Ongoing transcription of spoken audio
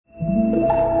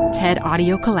TED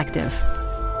Audio Collective.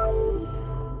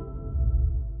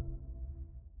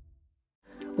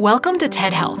 Welcome to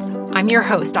TED Health. I'm your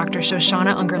host, Dr.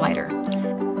 Shoshana Ungerleider.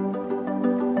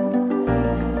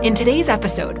 In today's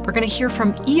episode, we're going to hear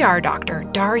from ER doctor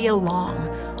Daria Long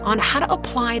on how to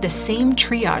apply the same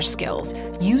triage skills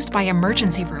used by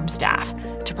emergency room staff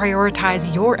to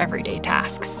prioritize your everyday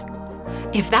tasks.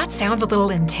 If that sounds a little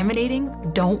intimidating,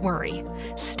 don't worry.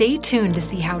 Stay tuned to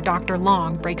see how Dr.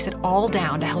 Long breaks it all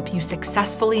down to help you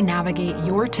successfully navigate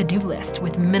your to-do list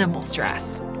with minimal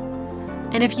stress.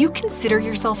 And if you consider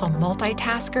yourself a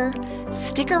multitasker,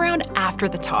 stick around after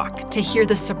the talk to hear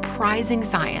the surprising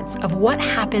science of what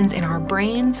happens in our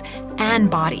brains and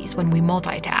bodies when we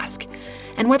multitask,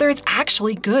 and whether it's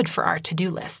actually good for our to-do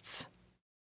lists.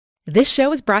 This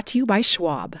show is brought to you by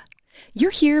Schwab.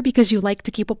 You're here because you like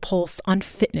to keep a pulse on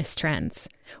fitness trends.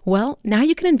 Well, now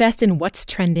you can invest in what's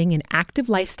trending in active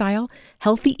lifestyle,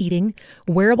 healthy eating,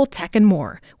 wearable tech, and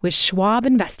more with Schwab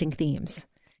investing themes.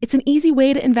 It's an easy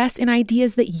way to invest in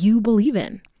ideas that you believe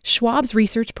in. Schwab's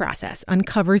research process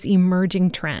uncovers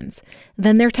emerging trends.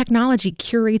 Then their technology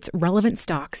curates relevant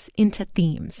stocks into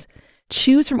themes.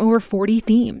 Choose from over 40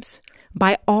 themes.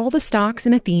 Buy all the stocks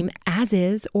in a theme as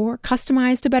is or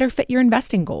customize to better fit your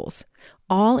investing goals,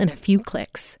 all in a few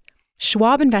clicks.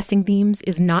 Schwab Investing Themes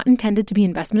is not intended to be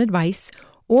investment advice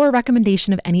or a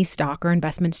recommendation of any stock or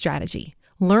investment strategy.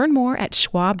 Learn more at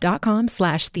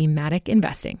schwab.com/thematic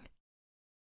investing.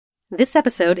 This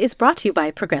episode is brought to you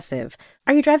by Progressive.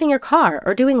 Are you driving your car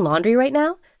or doing laundry right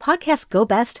now? Podcasts go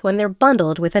best when they're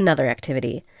bundled with another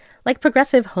activity. Like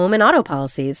Progressive home and auto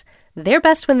policies, they're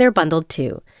best when they're bundled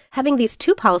too. Having these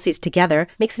two policies together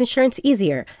makes insurance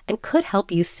easier and could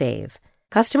help you save.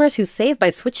 Customers who save by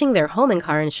switching their home and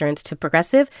car insurance to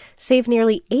Progressive save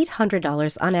nearly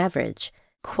 $800 on average.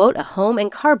 Quote a home and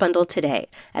car bundle today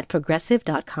at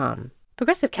Progressive.com.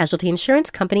 Progressive Casualty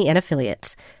Insurance Company and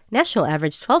Affiliates. National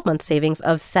average 12-month savings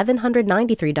of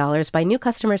 $793 by new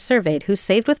customers surveyed who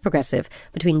saved with Progressive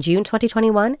between June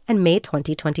 2021 and May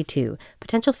 2022.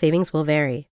 Potential savings will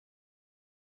vary.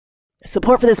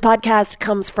 Support for this podcast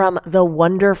comes from The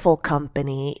Wonderful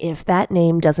Company. If that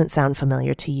name doesn't sound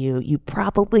familiar to you, you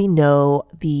probably know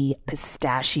the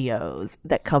pistachios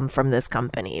that come from this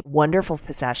company. Wonderful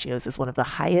Pistachios is one of the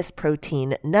highest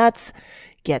protein nuts.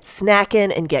 Get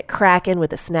snacking and get cracking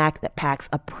with a snack that packs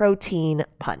a protein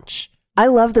punch. I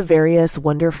love the various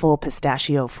wonderful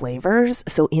pistachio flavors.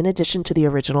 So in addition to the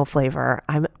original flavor,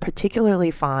 I'm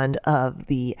particularly fond of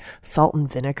the salt and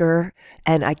vinegar,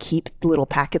 and I keep little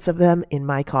packets of them in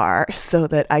my car so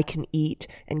that I can eat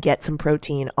and get some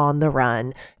protein on the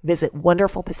run. Visit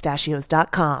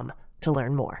wonderfulpistachios.com to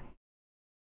learn more.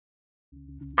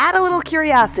 Add a little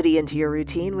curiosity into your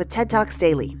routine with TED Talks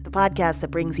Daily, the podcast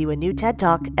that brings you a new TED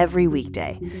Talk every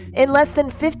weekday. In less than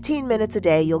 15 minutes a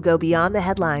day, you'll go beyond the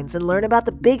headlines and learn about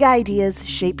the big ideas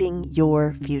shaping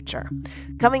your future.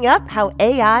 Coming up, how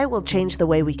AI will change the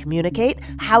way we communicate,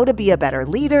 how to be a better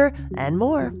leader, and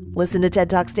more. Listen to TED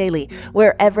Talks Daily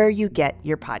wherever you get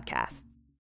your podcasts.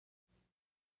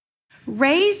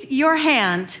 Raise your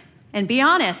hand and be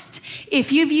honest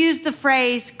if you've used the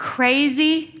phrase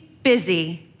crazy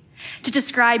busy to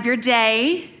describe your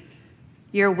day,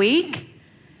 your week,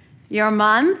 your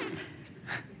month.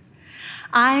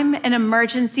 I'm an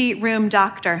emergency room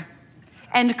doctor,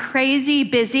 and crazy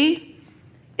busy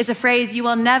is a phrase you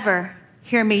will never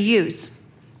hear me use.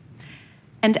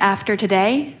 And after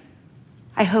today,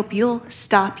 I hope you'll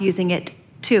stop using it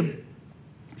too.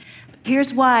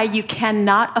 Here's why you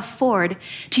cannot afford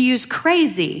to use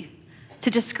crazy to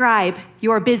describe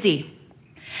your busy.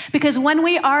 Because when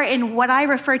we are in what I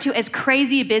refer to as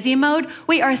crazy busy mode,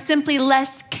 we are simply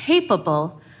less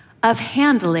capable of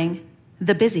handling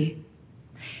the busy.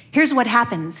 Here's what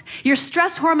happens. Your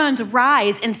stress hormones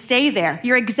rise and stay there.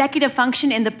 Your executive function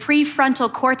in the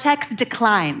prefrontal cortex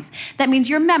declines. That means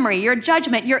your memory, your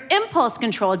judgment, your impulse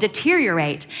control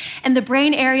deteriorate. And the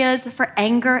brain areas for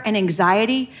anger and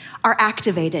anxiety are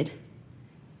activated.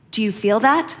 Do you feel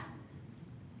that?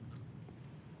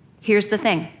 Here's the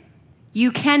thing.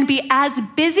 You can be as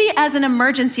busy as an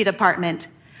emergency department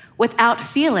without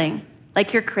feeling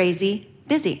like you're crazy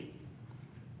busy.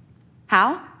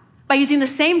 How? By using the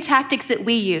same tactics that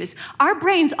we use. Our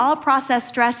brains all process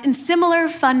stress in similar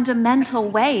fundamental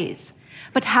ways,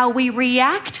 but how we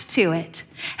react to it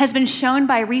has been shown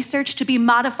by research to be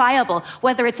modifiable,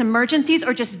 whether it's emergencies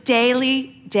or just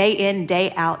daily, day in,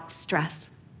 day out stress.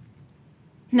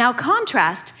 Now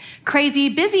contrast crazy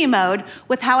busy mode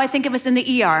with how I think of us in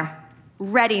the ER.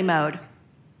 Ready mode.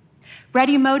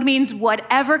 Ready mode means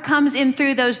whatever comes in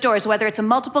through those doors, whether it's a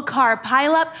multiple car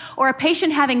pileup or a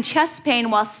patient having chest pain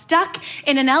while stuck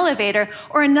in an elevator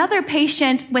or another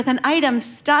patient with an item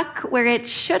stuck where it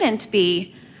shouldn't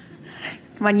be.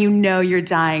 When you know you're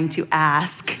dying to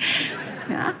ask.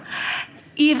 Yeah?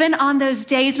 Even on those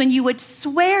days when you would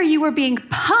swear you were being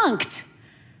punked,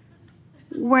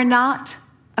 we're not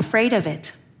afraid of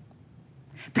it.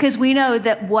 Because we know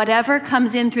that whatever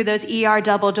comes in through those ER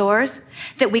double doors,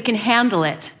 that we can handle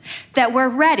it, that we're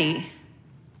ready.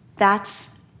 That's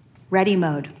ready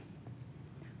mode.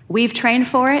 We've trained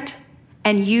for it,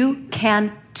 and you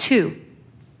can too.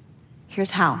 Here's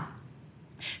how.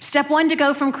 Step 1 to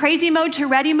go from crazy mode to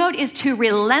ready mode is to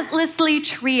relentlessly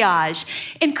triage.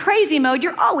 In crazy mode,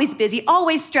 you're always busy,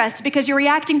 always stressed, because you're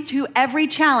reacting to every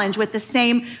challenge with the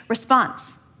same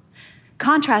response.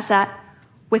 Contrast that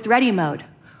with ready mode,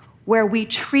 where we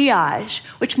triage,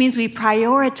 which means we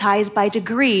prioritize by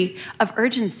degree of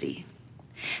urgency.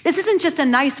 This isn't just a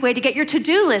nice way to get your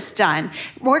to-do list done.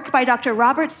 Work by Dr.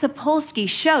 Robert Sapolsky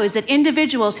shows that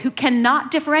individuals who cannot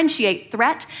differentiate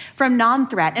threat from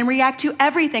non-threat and react to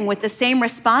everything with the same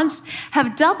response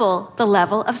have double the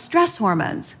level of stress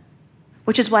hormones,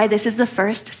 which is why this is the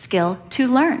first skill to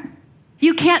learn.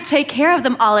 You can't take care of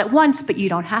them all at once, but you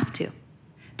don't have to,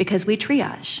 because we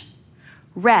triage.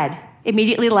 Red,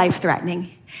 immediately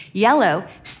life-threatening. Yellow,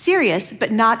 serious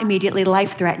but not immediately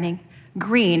life-threatening.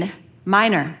 Green,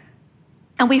 minor.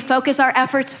 And we focus our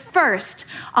efforts first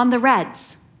on the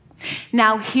reds.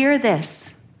 Now hear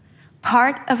this.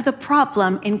 Part of the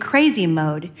problem in crazy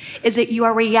mode is that you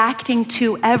are reacting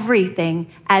to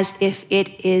everything as if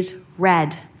it is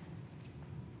red.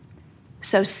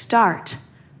 So start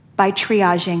by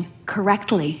triaging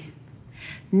correctly.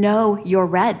 Know your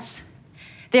reds.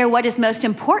 They're what is most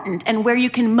important and where you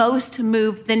can most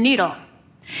move the needle.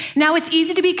 Now, it's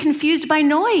easy to be confused by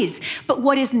noise, but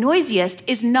what is noisiest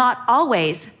is not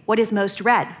always what is most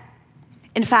red.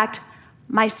 In fact,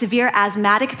 my severe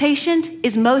asthmatic patient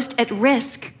is most at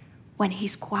risk when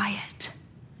he's quiet.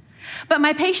 But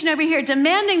my patient over here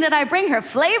demanding that I bring her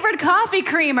flavored coffee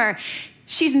creamer,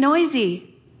 she's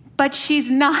noisy, but she's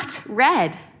not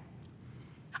red.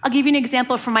 I'll give you an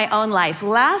example from my own life.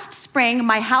 Last spring,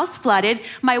 my house flooded.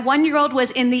 My 1-year-old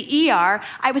was in the ER.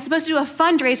 I was supposed to do a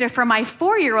fundraiser for my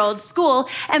 4-year-old's school,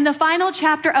 and the final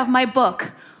chapter of my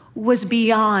book was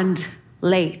beyond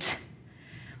late.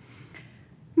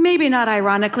 Maybe not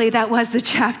ironically, that was the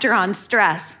chapter on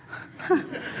stress.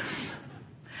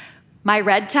 My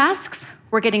red tasks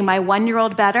were getting my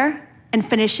 1-year-old better and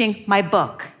finishing my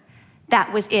book.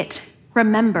 That was it.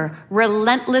 Remember,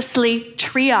 relentlessly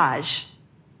triage.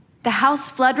 The house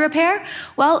flood repair,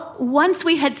 well, once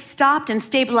we had stopped and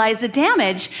stabilized the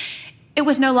damage, it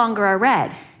was no longer a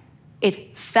red.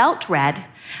 It felt red,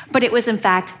 but it was in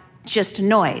fact just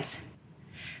noise.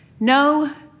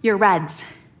 Know your reds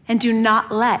and do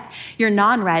not let your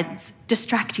non-reds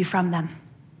distract you from them.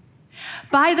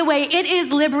 By the way, it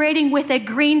is liberating with a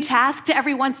green task to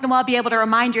every once in a while be able to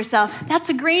remind yourself, that's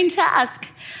a green task.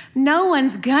 No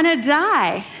one's gonna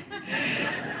die.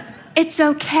 It's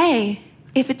okay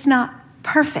if it's not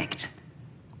perfect.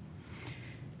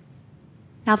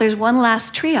 Now, there's one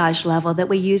last triage level that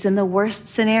we use in the worst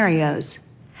scenarios,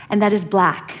 and that is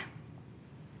black.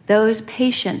 Those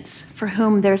patients for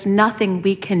whom there's nothing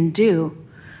we can do,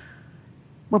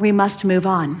 where we must move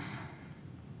on.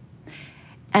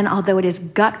 And although it is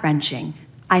gut-wrenching,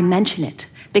 I mention it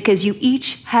because you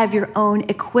each have your own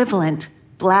equivalent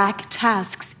black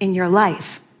tasks in your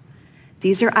life.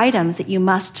 These are items that you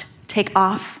must take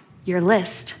off your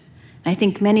list. And I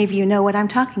think many of you know what I'm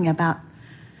talking about.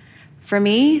 For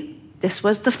me, this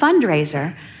was the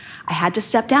fundraiser. I had to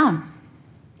step down.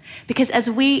 Because as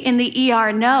we in the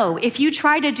ER know, if you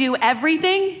try to do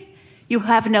everything, you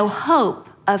have no hope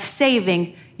of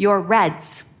saving your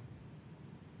reds.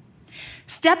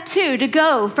 Step 2 to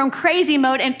go from crazy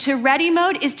mode to ready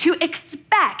mode is to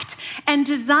expect and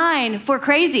design for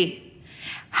crazy.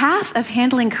 Half of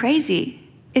handling crazy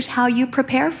is how you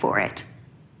prepare for it.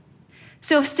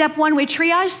 So if step 1, we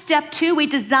triage. Step 2, we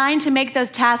design to make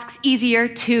those tasks easier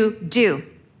to do.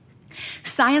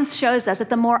 Science shows us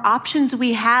that the more options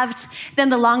we have, then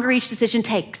the longer each decision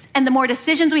takes. And the more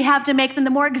decisions we have to make, then the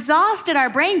more exhausted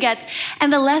our brain gets,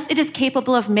 and the less it is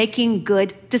capable of making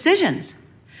good decisions.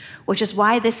 Which is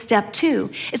why this step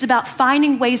 2 is about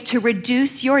finding ways to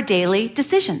reduce your daily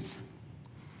decisions.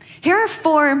 Here are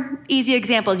 4 easy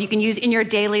examples you can use in your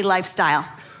daily lifestyle.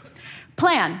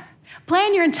 Plan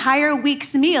your entire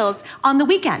week's meals on the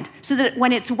weekend so that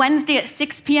when it's Wednesday at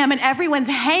 6 p.m. and everyone's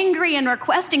hangry and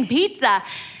requesting pizza,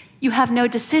 you have no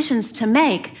decisions to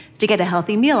make to get a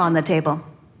healthy meal on the table.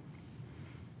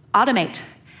 Automate.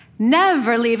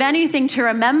 Never leave anything to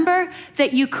remember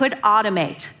that you could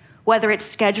automate, whether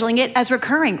it's scheduling it as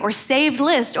recurring or saved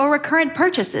list or recurrent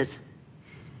purchases.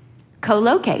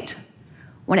 Co-locate.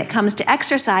 When it comes to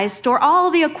exercise, store all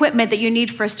the equipment that you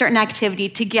need for a certain activity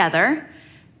together,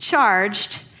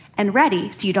 charged and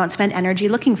ready so you don't spend energy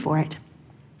looking for it.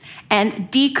 And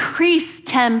decrease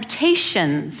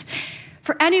temptations.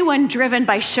 For anyone driven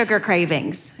by sugar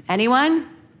cravings, anyone?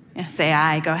 Say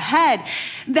aye, go ahead.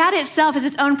 That itself is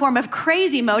its own form of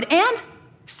crazy mode and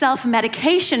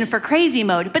self-medication for crazy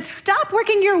mode. But stop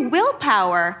working your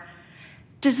willpower.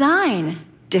 Design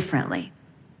differently.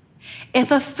 If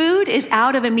a food is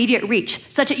out of immediate reach,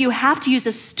 such that you have to use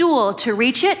a stool to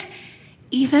reach it,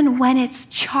 even when it's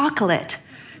chocolate,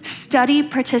 study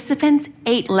participants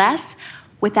ate less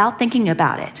without thinking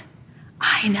about it.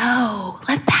 I know.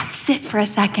 Let that sit for a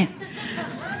second.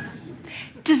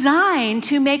 Design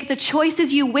to make the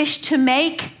choices you wish to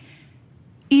make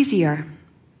easier.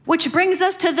 Which brings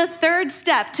us to the third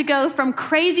step to go from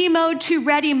crazy mode to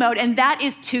ready mode, and that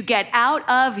is to get out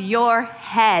of your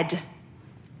head.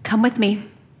 Come with me.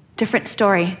 Different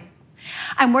story.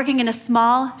 I'm working in a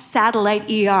small satellite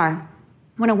ER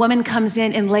when a woman comes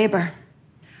in labor.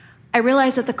 I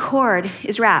realize that the cord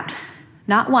is wrapped,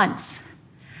 not once,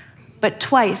 but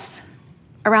twice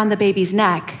around the baby's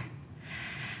neck.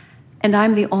 And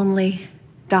I'm the only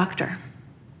doctor.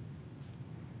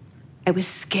 I was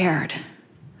scared,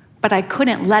 but I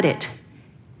couldn't let it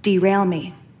derail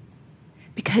me.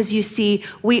 Because you see,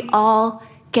 we all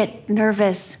get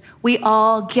nervous, we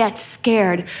all get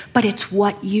scared, but it's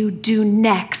what you do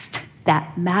next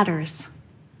that matters.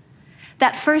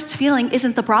 That first feeling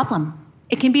isn't the problem.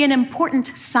 It can be an important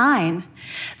sign.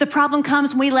 The problem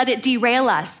comes when we let it derail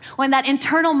us, when that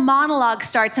internal monologue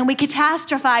starts and we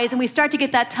catastrophize and we start to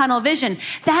get that tunnel vision.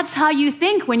 That's how you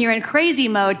think when you're in crazy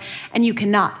mode, and you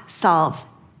cannot solve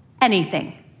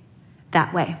anything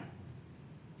that way.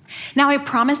 Now, I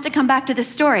promise to come back to this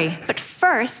story, but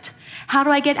first, how do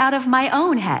I get out of my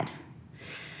own head?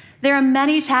 There are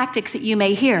many tactics that you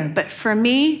may hear, but for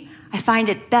me, I find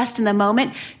it best in the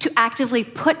moment to actively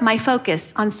put my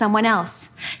focus on someone else,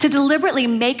 to deliberately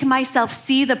make myself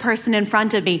see the person in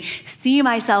front of me, see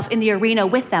myself in the arena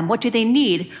with them. What do they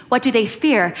need? What do they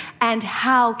fear? And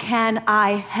how can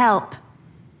I help?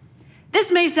 This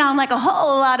may sound like a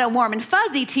whole lot of warm and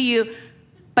fuzzy to you,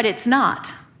 but it's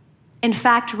not. In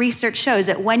fact, research shows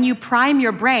that when you prime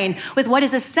your brain with what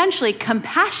is essentially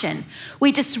compassion,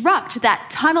 we disrupt that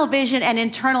tunnel vision and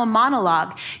internal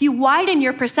monologue. You widen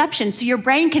your perception so your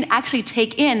brain can actually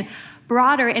take in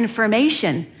broader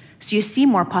information, so you see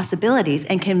more possibilities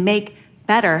and can make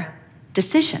better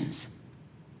decisions.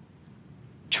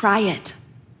 Try it.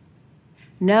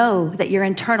 Know that your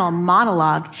internal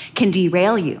monologue can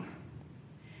derail you.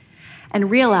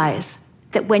 And realize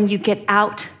that when you get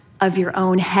out of your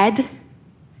own head,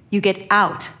 you get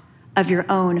out of your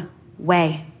own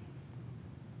way.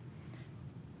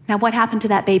 Now, what happened to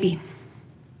that baby?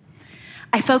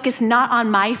 I focused not on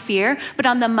my fear, but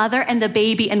on the mother and the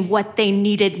baby and what they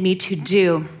needed me to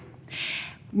do.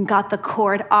 Got the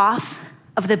cord off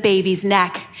of the baby's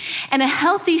neck, and a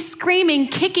healthy, screaming,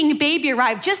 kicking baby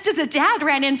arrived just as a dad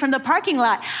ran in from the parking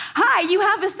lot. Hi, you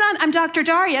have a son. I'm Dr.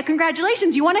 Daria.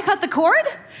 Congratulations. You want to cut the cord?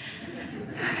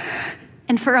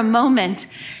 And for a moment,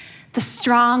 the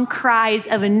strong cries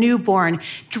of a newborn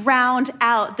drowned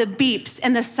out the beeps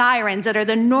and the sirens that are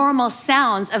the normal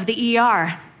sounds of the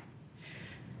ER.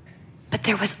 But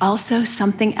there was also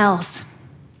something else.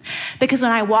 Because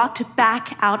when I walked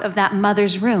back out of that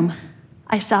mother's room,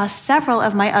 I saw several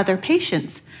of my other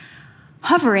patients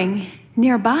hovering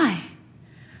nearby.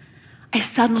 I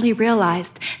suddenly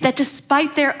realized that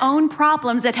despite their own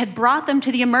problems that had brought them to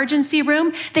the emergency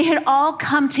room, they had all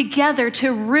come together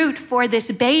to root for this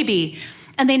baby,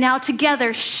 and they now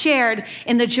together shared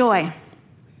in the joy.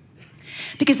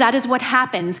 Because that is what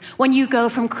happens when you go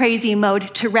from crazy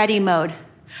mode to ready mode.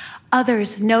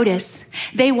 Others notice.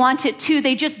 They want it too.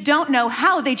 They just don't know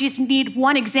how. They just need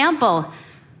one example,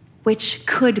 which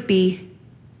could be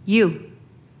you.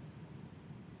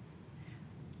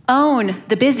 Own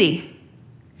the busy.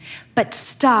 But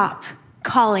stop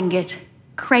calling it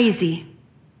crazy.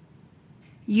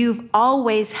 You've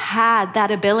always had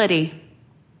that ability.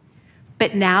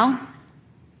 But now,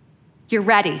 you're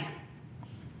ready.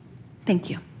 Thank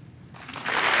you.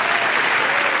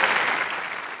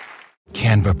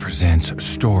 Canva presents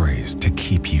stories to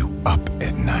keep you up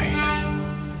at night.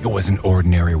 It was an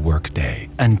ordinary workday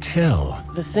until...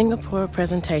 The Singapore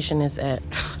presentation is at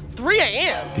 3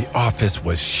 a.m. The office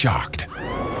was shocked.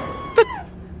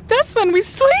 That's when we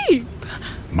sleep.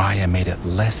 Maya made it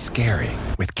less scary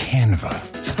with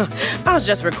Canva. I'll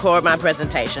just record my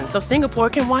presentation so Singapore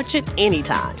can watch it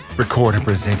anytime. Record and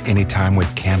present anytime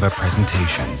with Canva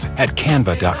presentations at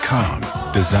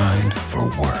canva.com. Designed for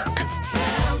work.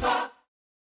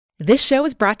 This show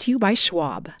is brought to you by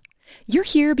Schwab. You're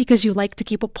here because you like to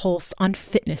keep a pulse on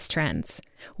fitness trends.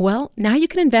 Well, now you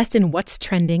can invest in what's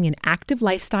trending in active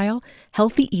lifestyle,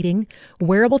 healthy eating,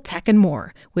 wearable tech, and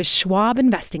more with Schwab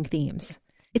investing themes.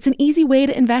 It's an easy way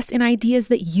to invest in ideas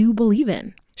that you believe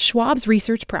in. Schwab's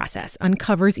research process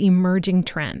uncovers emerging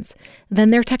trends. Then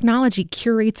their technology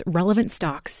curates relevant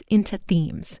stocks into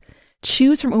themes.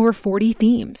 Choose from over 40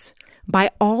 themes.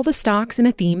 Buy all the stocks in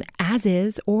a theme as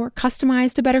is or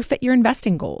customize to better fit your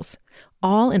investing goals,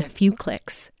 all in a few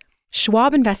clicks.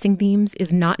 Schwab Investing Themes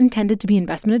is not intended to be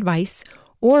investment advice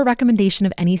or a recommendation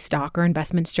of any stock or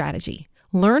investment strategy.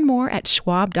 Learn more at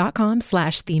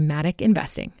schwab.com/thematic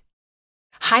investing.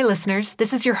 Hi, listeners.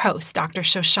 This is your host, Dr.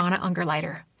 Shoshana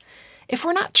Ungerleider. If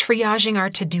we're not triaging our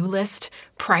to-do list,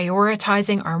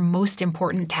 prioritizing our most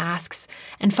important tasks,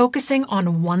 and focusing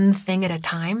on one thing at a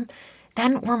time,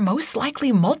 then we're most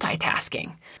likely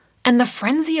multitasking. And the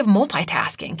frenzy of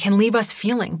multitasking can leave us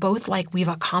feeling both like we've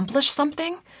accomplished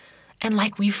something and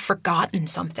like we've forgotten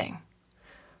something.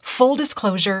 Full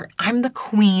disclosure, I'm the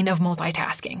queen of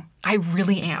multitasking. I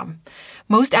really am.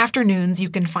 Most afternoons, you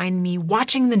can find me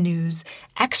watching the news,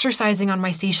 exercising on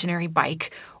my stationary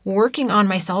bike, working on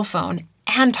my cell phone,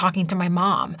 and talking to my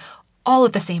mom, all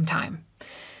at the same time.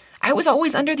 I was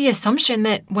always under the assumption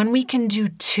that when we can do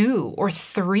 2 or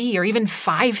 3 or even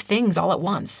 5 things all at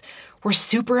once, we're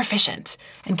super efficient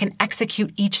and can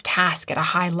execute each task at a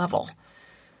high level.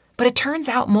 But it turns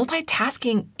out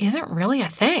multitasking isn't really a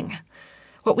thing.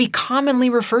 What we commonly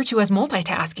refer to as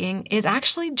multitasking is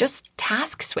actually just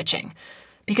task switching,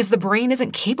 because the brain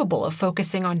isn't capable of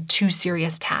focusing on 2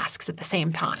 serious tasks at the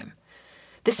same time.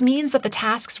 This means that the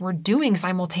tasks we're doing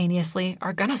simultaneously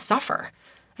are going to suffer,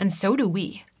 and so do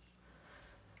we.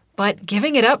 But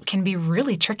giving it up can be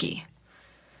really tricky.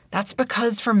 That's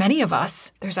because for many of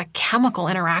us, there's a chemical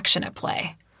interaction at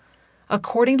play.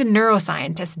 According to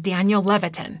neuroscientist Daniel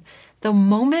Levitin, the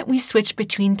moment we switch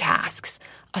between tasks,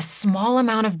 a small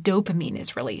amount of dopamine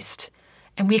is released,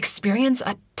 and we experience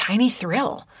a tiny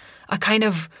thrill, a kind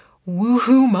of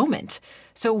woohoo moment,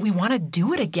 so we want to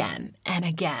do it again and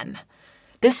again.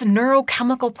 This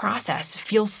neurochemical process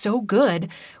feels so good,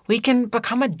 we can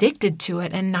become addicted to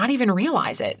it and not even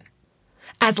realize it.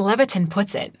 As Levitin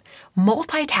puts it,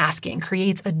 multitasking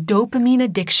creates a dopamine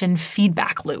addiction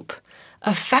feedback loop,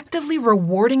 effectively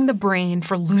rewarding the brain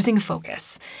for losing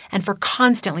focus and for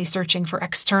constantly searching for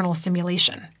external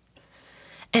stimulation.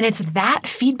 And it's that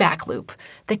feedback loop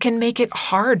that can make it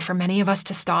hard for many of us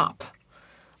to stop.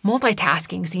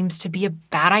 Multitasking seems to be a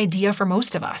bad idea for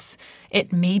most of us.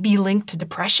 It may be linked to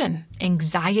depression,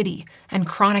 anxiety, and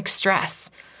chronic stress.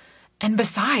 And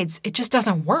besides, it just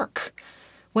doesn't work.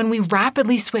 When we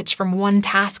rapidly switch from one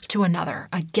task to another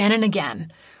again and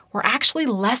again, we're actually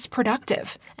less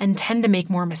productive and tend to make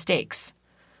more mistakes.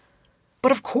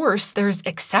 But of course, there's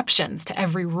exceptions to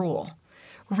every rule.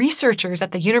 Researchers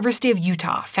at the University of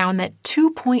Utah found that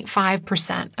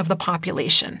 2.5% of the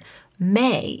population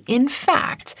may, in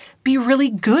fact, be really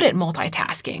good at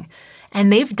multitasking,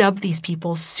 and they've dubbed these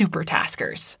people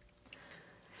supertaskers.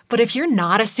 But if you're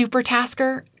not a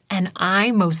supertasker, and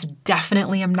I most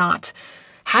definitely am not,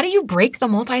 how do you break the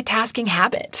multitasking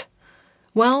habit?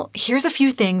 Well, here's a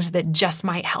few things that just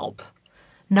might help.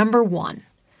 Number 1,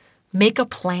 make a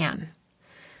plan.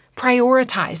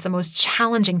 Prioritize the most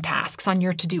challenging tasks on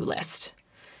your to-do list.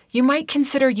 You might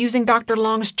consider using Dr.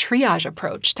 Long's triage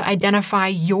approach to identify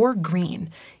your green,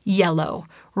 yellow,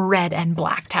 red, and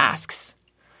black tasks.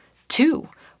 2,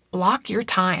 block your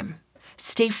time.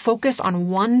 Stay focused on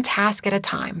one task at a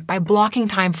time by blocking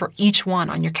time for each one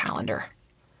on your calendar.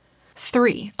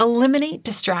 3, eliminate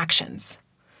distractions.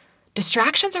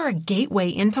 Distractions are a gateway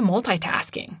into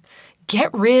multitasking.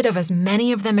 Get rid of as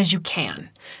many of them as you can.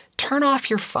 Turn off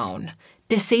your phone,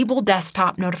 disable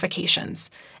desktop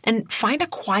notifications, and find a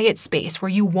quiet space where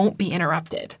you won't be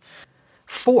interrupted.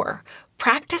 4,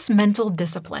 practice mental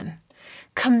discipline.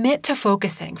 Commit to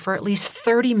focusing for at least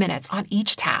 30 minutes on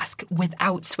each task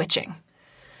without switching.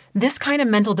 This kind of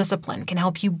mental discipline can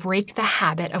help you break the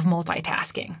habit of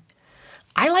multitasking.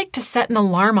 I like to set an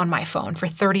alarm on my phone for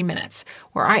 30 minutes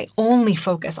where I only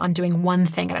focus on doing one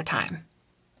thing at a time.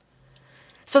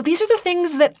 So these are the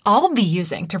things that I'll be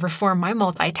using to reform my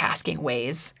multitasking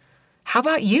ways. How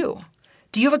about you?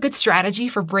 Do you have a good strategy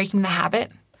for breaking the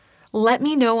habit? Let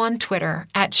me know on Twitter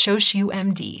at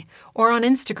ShoshUMD or on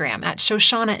Instagram at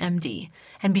ShoshanaMD,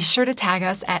 and be sure to tag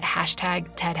us at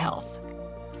 #TEDHealth.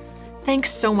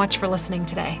 Thanks so much for listening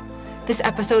today. This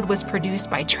episode was produced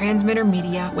by Transmitter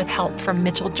Media with help from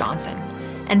Mitchell Johnson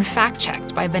and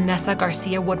fact-checked by Vanessa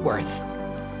Garcia Woodworth.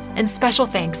 And special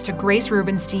thanks to Grace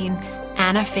Rubenstein,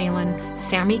 Anna Phelan,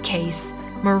 Sammy Case,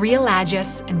 Maria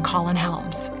Lagius, and Colin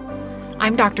Helms.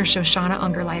 I'm Dr. Shoshana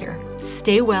Ungerleider.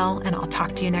 Stay well, and I'll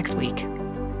talk to you next week.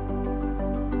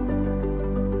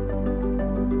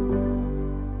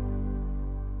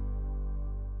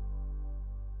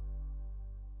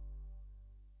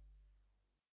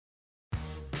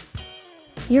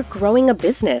 You're growing a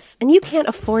business, and you can't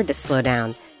afford to slow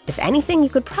down. If anything, you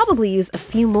could probably use a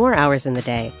few more hours in the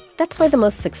day. That's why the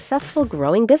most successful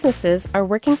growing businesses are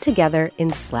working together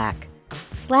in Slack.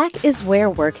 Slack is where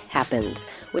work happens,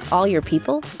 with all your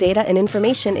people, data, and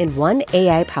information in one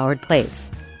AI-powered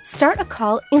place. Start a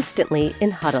call instantly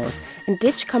in huddles and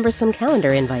ditch cumbersome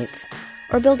calendar invites.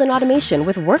 Or build an automation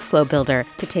with Workflow Builder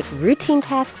to take routine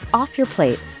tasks off your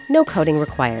plate, no coding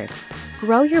required.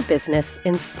 Grow your business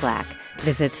in Slack.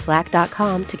 Visit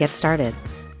slack.com to get started.